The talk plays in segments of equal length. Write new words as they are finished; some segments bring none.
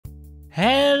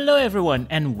Hello everyone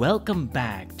and welcome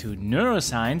back to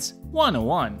Neuroscience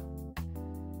 101.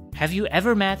 Have you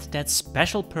ever met that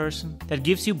special person that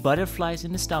gives you butterflies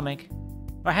in the stomach?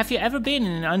 Or have you ever been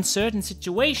in an uncertain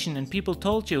situation and people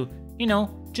told you,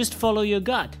 just follow your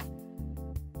gut?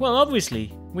 Well,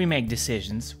 obviously, we make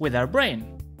decisions with our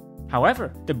brain.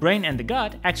 However, the brain and the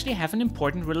gut actually have an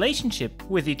important relationship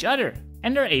with each other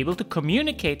and are able to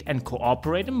communicate and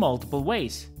cooperate in multiple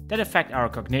ways that affect our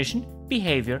cognition,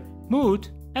 behavior, mood,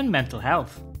 and mental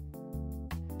health.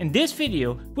 In this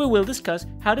video, we will discuss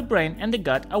how the brain and the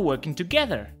gut are working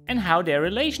together and how their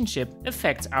relationship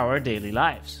affects our daily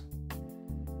lives.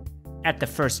 At the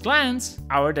first glance,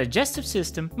 our digestive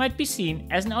system might be seen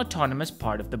as an autonomous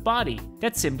part of the body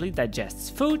that simply digests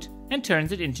food and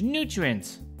turns it into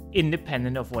nutrients,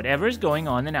 independent of whatever is going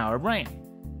on in our brain.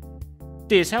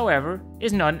 This, however,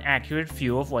 is not an accurate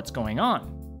view of what's going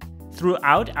on.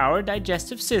 Throughout our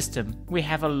digestive system, we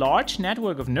have a large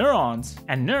network of neurons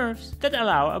and nerves that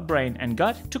allow our brain and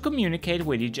gut to communicate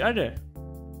with each other.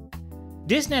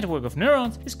 This network of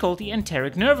neurons is called the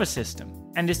enteric nervous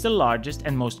system and is the largest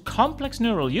and most complex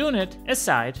neural unit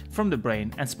aside from the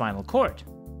brain and spinal cord.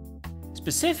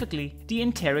 Specifically, the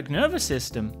enteric nervous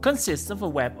system consists of a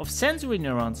web of sensory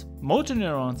neurons, motor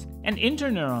neurons, and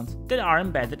interneurons that are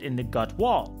embedded in the gut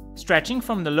wall, stretching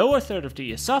from the lower third of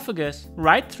the esophagus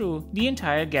right through the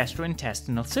entire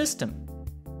gastrointestinal system.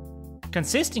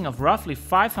 Consisting of roughly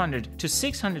 500 to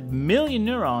 600 million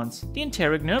neurons, the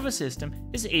enteric nervous system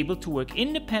is able to work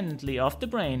independently of the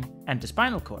brain and the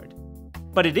spinal cord.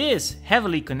 But it is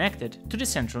heavily connected to the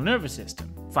central nervous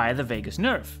system via the vagus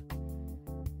nerve.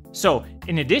 So,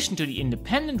 in addition to the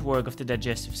independent work of the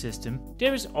digestive system,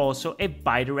 there is also a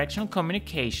bidirectional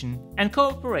communication and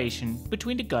cooperation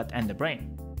between the gut and the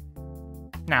brain.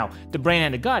 Now, the brain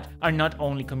and the gut are not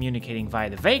only communicating via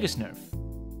the vagus nerve.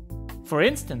 For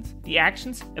instance, the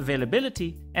actions,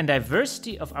 availability, and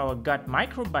diversity of our gut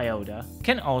microbiota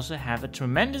can also have a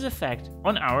tremendous effect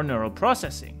on our neural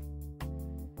processing.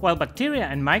 While bacteria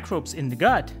and microbes in the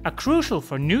gut are crucial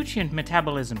for nutrient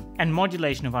metabolism and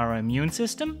modulation of our immune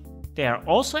system, they are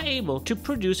also able to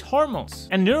produce hormones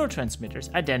and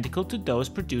neurotransmitters identical to those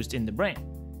produced in the brain.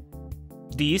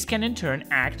 These can in turn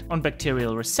act on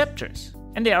bacterial receptors,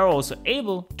 and they are also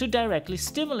able to directly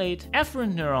stimulate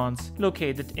afferent neurons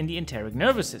located in the enteric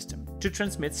nervous system to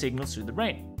transmit signals to the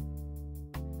brain.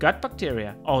 Gut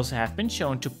bacteria also have been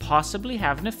shown to possibly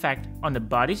have an effect on the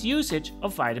body's usage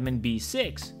of vitamin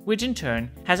B6, which in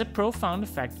turn has a profound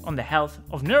effect on the health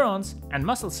of neurons and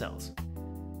muscle cells.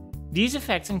 These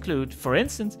effects include, for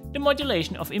instance, the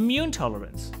modulation of immune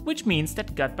tolerance, which means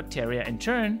that gut bacteria in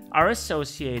turn are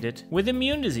associated with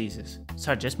immune diseases,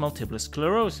 such as multiple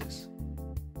sclerosis.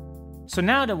 So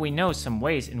now that we know some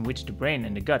ways in which the brain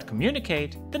and the gut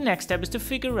communicate, the next step is to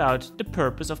figure out the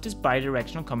purpose of this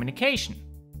bidirectional communication.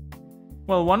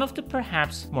 Well, one of the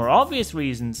perhaps more obvious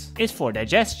reasons is for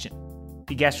digestion.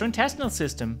 The gastrointestinal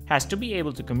system has to be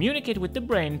able to communicate with the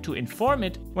brain to inform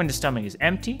it when the stomach is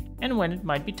empty and when it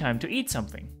might be time to eat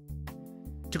something.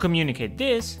 To communicate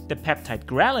this, the peptide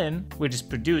ghrelin, which is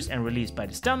produced and released by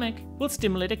the stomach, will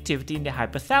stimulate activity in the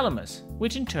hypothalamus,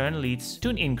 which in turn leads to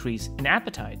an increase in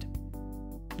appetite.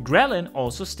 Ghrelin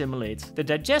also stimulates the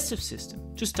digestive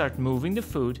system to start moving the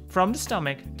food from the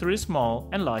stomach through the small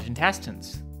and large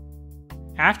intestines.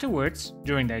 Afterwards,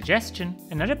 during digestion,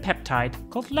 another peptide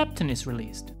called leptin is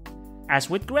released. As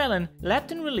with ghrelin,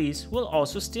 leptin release will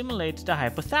also stimulate the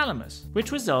hypothalamus,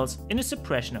 which results in a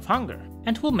suppression of hunger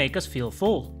and will make us feel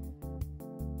full.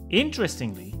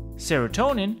 Interestingly,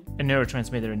 serotonin, a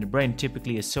neurotransmitter in the brain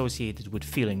typically associated with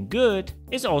feeling good,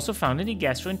 is also found in the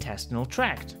gastrointestinal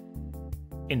tract.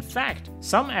 In fact,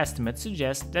 some estimates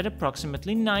suggest that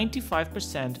approximately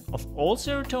 95% of all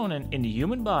serotonin in the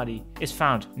human body is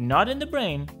found not in the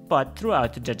brain, but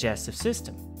throughout the digestive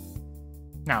system.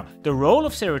 Now, the role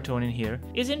of serotonin here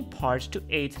is in part to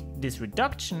aid this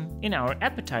reduction in our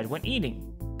appetite when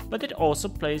eating, but it also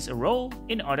plays a role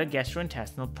in other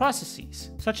gastrointestinal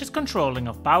processes, such as controlling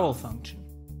of bowel function.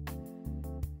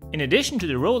 In addition to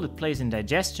the role it plays in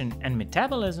digestion and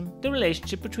metabolism, the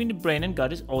relationship between the brain and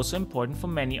gut is also important for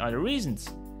many other reasons.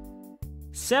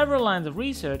 Several lines of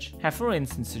research have, for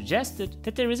instance, suggested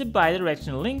that there is a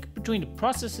bidirectional link between the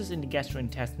processes in the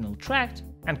gastrointestinal tract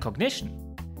and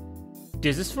cognition.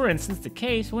 This is, for instance, the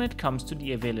case when it comes to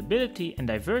the availability and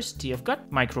diversity of gut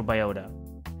microbiota.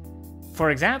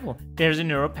 For example, there is a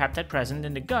neuropeptide present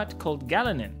in the gut called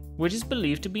galenin, which is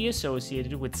believed to be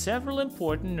associated with several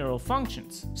important neural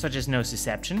functions, such as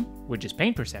nociception, which is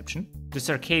pain perception, the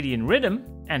circadian rhythm,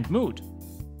 and mood.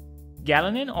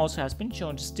 Galanin also has been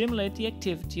shown to stimulate the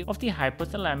activity of the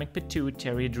hypothalamic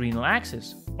pituitary adrenal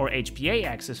axis, or HPA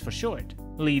axis for short,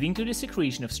 leading to the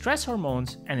secretion of stress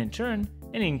hormones and in turn,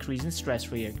 an increase in stress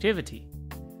reactivity.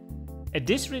 A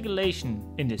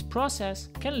dysregulation in this process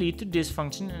can lead to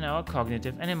dysfunction in our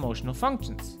cognitive and emotional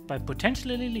functions by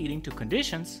potentially leading to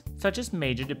conditions such as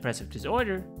major depressive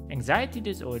disorder, anxiety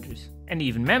disorders, and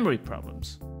even memory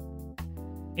problems.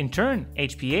 In turn,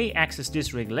 HPA axis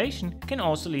dysregulation can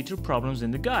also lead to problems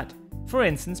in the gut, for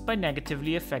instance by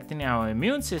negatively affecting our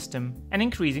immune system and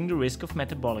increasing the risk of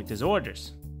metabolic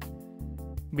disorders.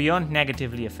 Beyond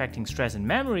negatively affecting stress and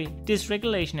memory,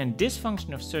 dysregulation and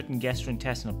dysfunction of certain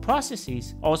gastrointestinal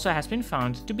processes also has been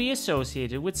found to be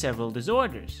associated with several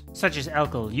disorders, such as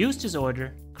alcohol use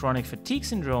disorder, chronic fatigue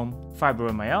syndrome,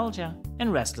 fibromyalgia,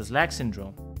 and restless leg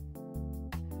syndrome.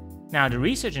 Now, the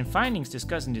research and findings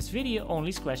discussed in this video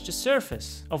only scratch the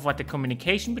surface of what the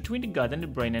communication between the gut and the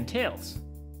brain entails.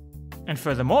 And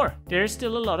furthermore, there is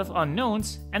still a lot of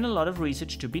unknowns and a lot of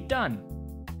research to be done.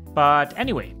 But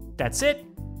anyway, that's it.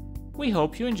 We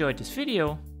hope you enjoyed this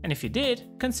video, and if you did,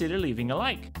 consider leaving a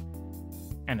like.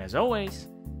 And as always,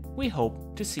 we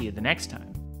hope to see you the next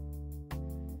time.